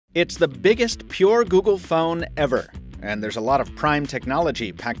It's the biggest pure Google phone ever, and there's a lot of prime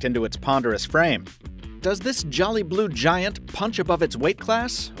technology packed into its ponderous frame. Does this jolly blue giant punch above its weight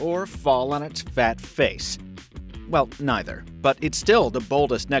class, or fall on its fat face? Well, neither, but it's still the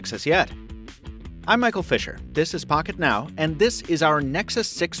boldest Nexus yet. I'm Michael Fisher, this is Pocketnow, and this is our Nexus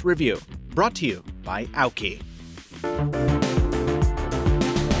 6 review, brought to you by AUKEY.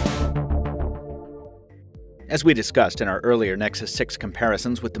 As we discussed in our earlier Nexus 6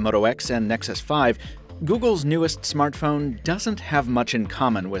 comparisons with the Moto X and Nexus 5, Google's newest smartphone doesn't have much in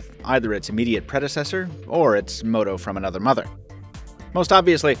common with either its immediate predecessor or its Moto from another mother. Most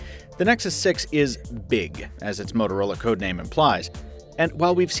obviously, the Nexus 6 is big, as its Motorola codename implies. And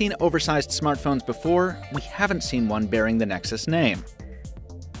while we've seen oversized smartphones before, we haven't seen one bearing the Nexus name.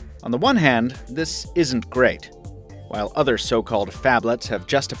 On the one hand, this isn't great. While other so-called phablets have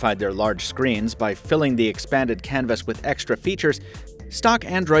justified their large screens by filling the expanded canvas with extra features, stock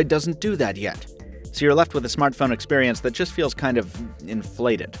Android doesn't do that yet. So you're left with a smartphone experience that just feels kind of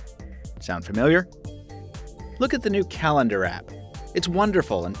inflated. Sound familiar? Look at the new Calendar app. It's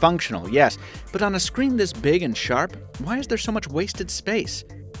wonderful and functional, yes, but on a screen this big and sharp, why is there so much wasted space?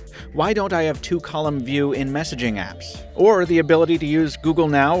 Why don't I have two-column view in messaging apps? Or the ability to use Google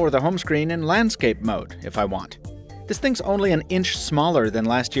Now or the home screen in landscape mode, if I want? This thing's only an inch smaller than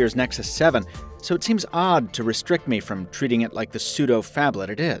last year's Nexus 7, so it seems odd to restrict me from treating it like the pseudo-phablet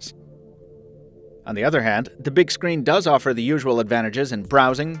it is. On the other hand, the big screen does offer the usual advantages in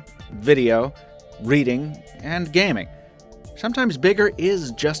browsing, video, reading, and gaming. Sometimes bigger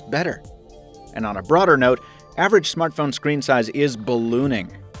is just better. And on a broader note, average smartphone screen size is ballooning,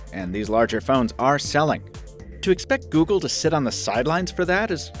 and these larger phones are selling. To expect Google to sit on the sidelines for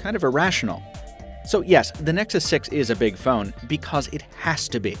that is kind of irrational. So yes, the Nexus 6 is a big phone because it has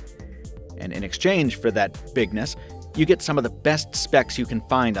to be. And in exchange for that bigness, you get some of the best specs you can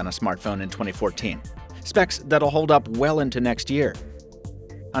find on a smartphone in 2014. Specs that'll hold up well into next year.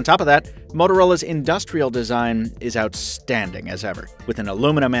 On top of that, Motorola's industrial design is outstanding as ever, with an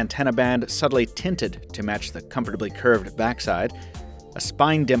aluminum antenna band subtly tinted to match the comfortably curved backside, a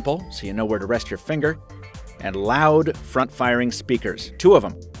spine dimple so you know where to rest your finger, and loud front-firing speakers, two of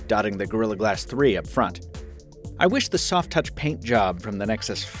them, dotting the Gorilla Glass 3 up front. I wish the soft-touch paint job from the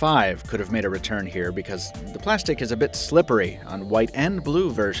Nexus 5 could have made a return here because the plastic is a bit slippery on white and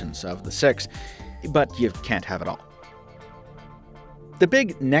blue versions of the 6, but you can't have it all. The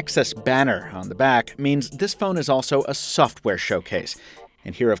big Nexus banner on the back means this phone is also a software showcase.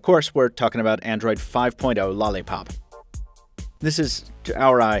 And here, of course, we're talking about Android 5.0 Lollipop. This is, to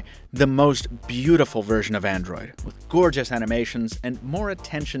our eye, the most beautiful version of Android, with gorgeous animations and more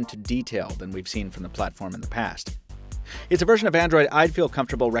attention to detail than we've seen from the platform in the past. It's a version of Android I'd feel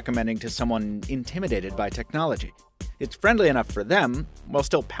comfortable recommending to someone intimidated by technology. It's friendly enough for them, while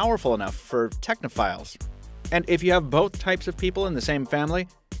still powerful enough for technophiles. And if you have both types of people in the same family,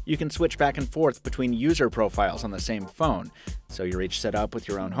 you can switch back and forth between user profiles on the same phone, so you're each set up with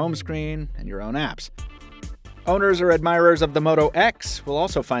your own home screen and your own apps. Owners or admirers of the Moto X will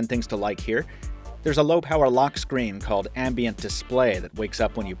also find things to like here. There's a low-power lock screen called Ambient Display that wakes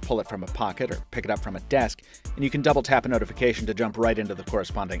up when you pull it from a pocket or pick it up from a desk, and you can double-tap a notification to jump right into the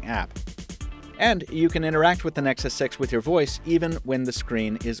corresponding app. And you can interact with the Nexus 6 with your voice even when the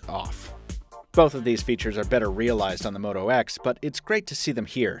screen is off. Both of these features are better realized on the Moto X, but it's great to see them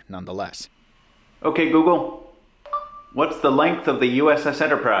here nonetheless. Okay, Google, what's the length of the USS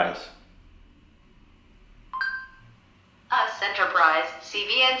Enterprise? US Enterprise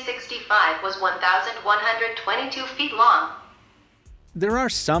CVN-65 was 1,122 feet long. There are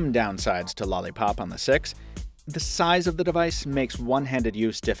some downsides to Lollipop on the 6. The size of the device makes one-handed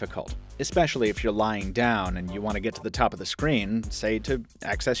use difficult, especially if you're lying down and you want to get to the top of the screen, say to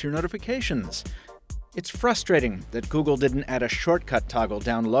access your notifications. It's frustrating that Google didn't add a shortcut toggle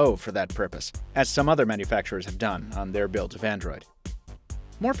down low for that purpose, as some other manufacturers have done on their builds of Android.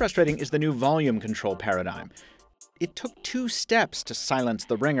 More frustrating is the new volume control paradigm. It took 2 steps to silence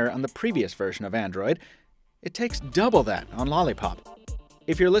the ringer on the previous version of Android. It takes double that on Lollipop.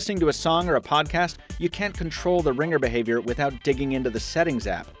 If you're listening to a song or a podcast, you can't control the ringer behavior without digging into the Settings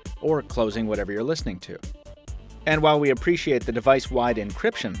app or closing whatever you're listening to. And while we appreciate the device-wide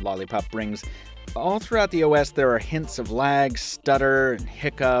encryption Lollipop brings, all throughout the OS there are hints of lag, stutter,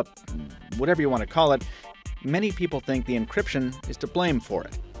 hiccup, whatever you want to call it. Many people think the encryption is to blame for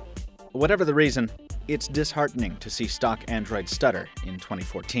it. Whatever the reason, it's disheartening to see stock Android stutter in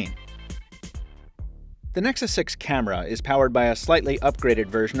 2014. The Nexus 6 camera is powered by a slightly upgraded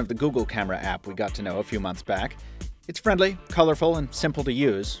version of the Google Camera app we got to know a few months back. It's friendly, colorful, and simple to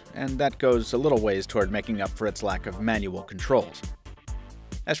use, and that goes a little ways toward making up for its lack of manual controls.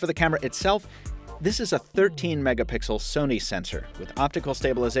 As for the camera itself, this is a 13-megapixel Sony sensor with optical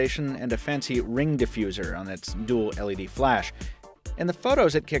stabilization and a fancy ring diffuser on its dual LED flash. And the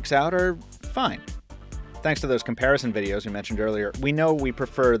photos it kicks out are fine. Thanks to those comparison videos we mentioned earlier, we know we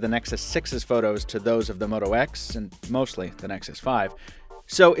prefer the Nexus 6's photos to those of the Moto X and mostly the Nexus 5.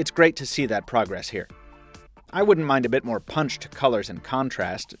 So it's great to see that progress here. I wouldn't mind a bit more punch to colors and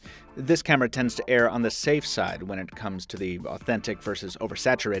contrast. This camera tends to err on the safe side when it comes to the authentic versus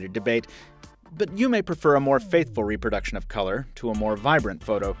oversaturated debate, but you may prefer a more faithful reproduction of color to a more vibrant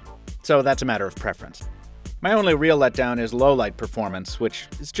photo, so that's a matter of preference. My only real letdown is low-light performance, which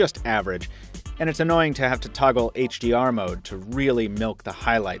is just average, and it's annoying to have to toggle HDR mode to really milk the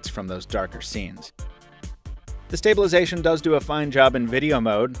highlights from those darker scenes. The stabilization does do a fine job in video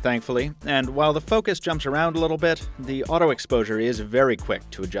mode, thankfully, and while the focus jumps around a little bit, the auto exposure is very quick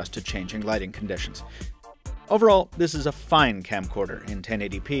to adjust to changing lighting conditions. Overall, this is a fine camcorder in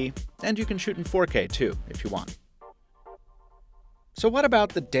 1080p, and you can shoot in 4K too, if you want. So what about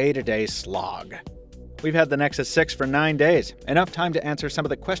the day-to-day slog? We've had the Nexus 6 for 9 days, enough time to answer some of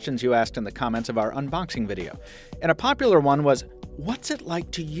the questions you asked in the comments of our unboxing video. And a popular one was, what's it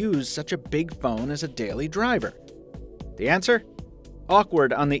like to use such a big phone as a daily driver? The answer?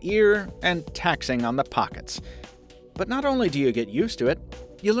 Awkward on the ear and taxing on the pockets. But not only do you get used to it,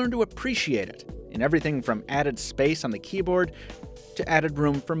 you learn to appreciate it in everything from added space on the keyboard to added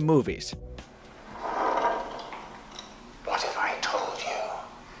room for movies. What if I told you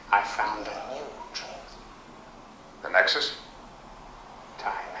I found a new truth? The Nexus?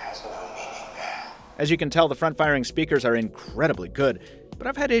 Time has no meaning there. As you can tell, the front-firing speakers are incredibly good, but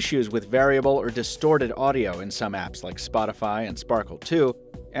I've had issues with variable or distorted audio in some apps like Spotify and Sparkle 2,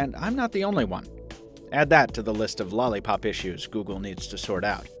 and I'm not the only one. Add that to the list of lollipop issues Google needs to sort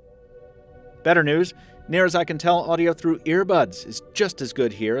out. Better news, near as I can tell, audio through earbuds is just as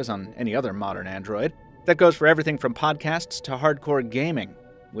good here as on any other modern Android. That goes for everything from podcasts to hardcore gaming,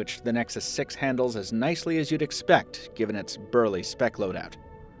 which the Nexus 6 handles as nicely as you'd expect, given its burly spec loadout.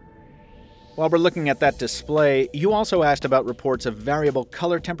 While we're looking at that display, you also asked about reports of variable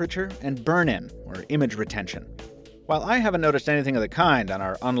color temperature and burn-in, or image retention. While I haven't noticed anything of the kind on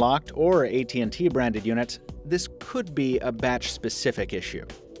our unlocked or AT&T branded units, this could be a batch-specific issue.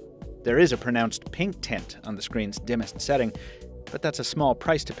 There is a pronounced pink tint on the screen's dimmest setting, but that's a small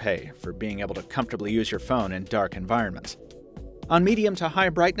price to pay for being able to comfortably use your phone in dark environments. On medium to high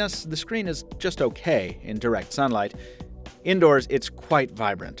brightness, the screen is just okay in direct sunlight. Indoors, it's quite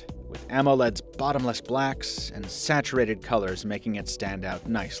vibrant, with AMOLED's bottomless blacks and saturated colors making it stand out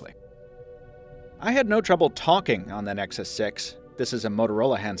nicely. I had no trouble talking on the Nexus 6. This is a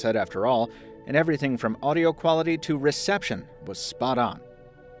Motorola handset after all, and everything from audio quality to reception was spot on.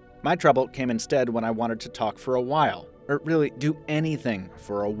 My trouble came instead when I wanted to talk for a while, or really do anything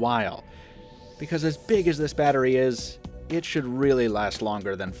for a while. Because as big as this battery is, it should really last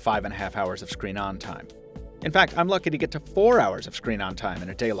longer than 5.5 hours of screen-on time. In fact, I'm lucky to get to 4 hours of screen-on time in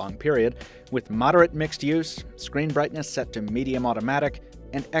a day-long period, with moderate mixed use, screen brightness set to medium automatic,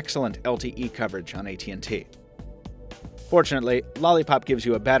 and excellent LTE coverage on AT&T. Fortunately, Lollipop gives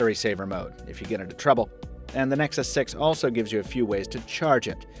you a battery saver mode if you get into trouble, and the Nexus 6 also gives you a few ways to charge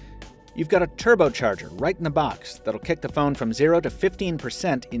it. You've got a turbocharger right in the box that'll kick the phone from 0 to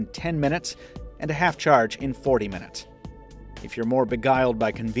 15% in 10 minutes and a half charge in 40 minutes. If you're more beguiled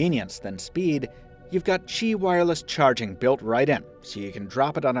by convenience than speed, you've got Qi wireless charging built right in, so you can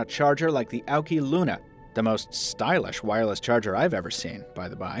drop it on a charger like the AUKEY Luna, the most stylish wireless charger I've ever seen, by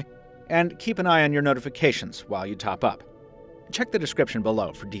the by. And keep an eye on your notifications while you top up. Check the description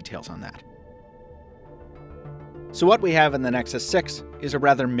below for details on that. So what we have in the Nexus 6 is a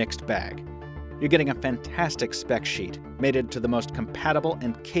rather mixed bag. You're getting a fantastic spec sheet, mated to the most compatible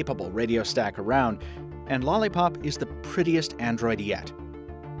and capable radio stack around, and Lollipop is the prettiest Android yet.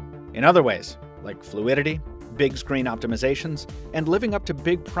 In other ways, like fluidity, big screen optimizations, and living up to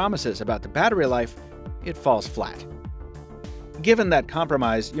big promises about the battery life, it falls flat. Given that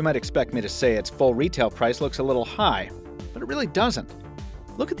compromise, you might expect me to say its full retail price looks a little high, but it really doesn't.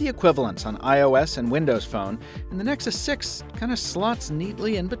 Look at the equivalents on iOS and Windows Phone, and the Nexus 6 kind of slots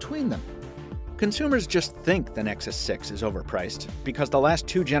neatly in between them. Consumers just think the Nexus 6 is overpriced because the last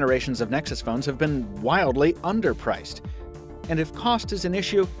 2 generations of Nexus phones have been wildly underpriced. And if cost is an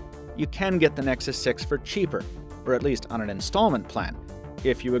issue, you can get the Nexus 6 for cheaper, or at least on an installment plan,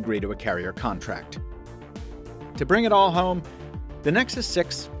 if you agree to a carrier contract. To bring it all home, the Nexus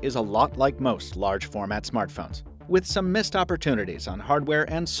 6 is a lot like most large format smartphones, with some missed opportunities on hardware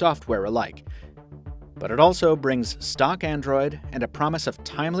and software alike. But it also brings stock Android and a promise of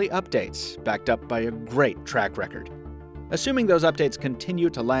timely updates backed up by a great track record. Assuming those updates continue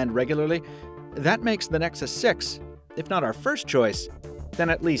to land regularly, that makes the Nexus 6, if not our first choice, then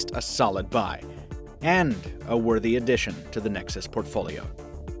at least a solid buy, and a worthy addition to the Nexus portfolio.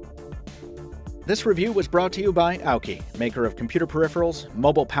 This review was brought to you by AUKEY, maker of computer peripherals,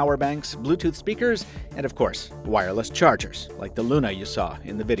 mobile power banks, Bluetooth speakers, and of course, wireless chargers, like the Luna you saw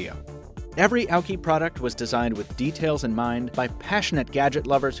in the video. Every AUKEY product was designed with details in mind by passionate gadget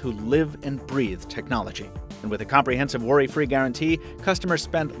lovers who live and breathe technology. And with a comprehensive worry-free guarantee, customers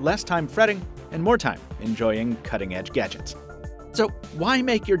spend less time fretting and more time enjoying cutting-edge gadgets. So why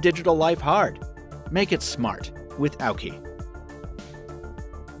make your digital life hard? Make it smart with AUKEY.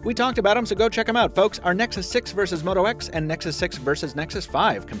 We talked about them, so go check them out, folks. Our Nexus 6 versus Moto X and Nexus 6 versus Nexus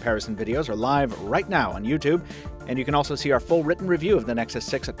 5 comparison videos are live right now on YouTube, and you can also see our full written review of the Nexus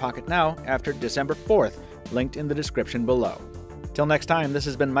 6 at Pocketnow after December 4th, linked in the description below. Till next time, this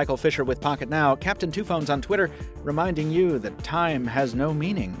has been Michael Fisher with Pocketnow, Captain Two Phones on Twitter, reminding you that time has no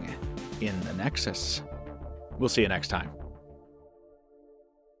meaning in the Nexus. We'll see you next time.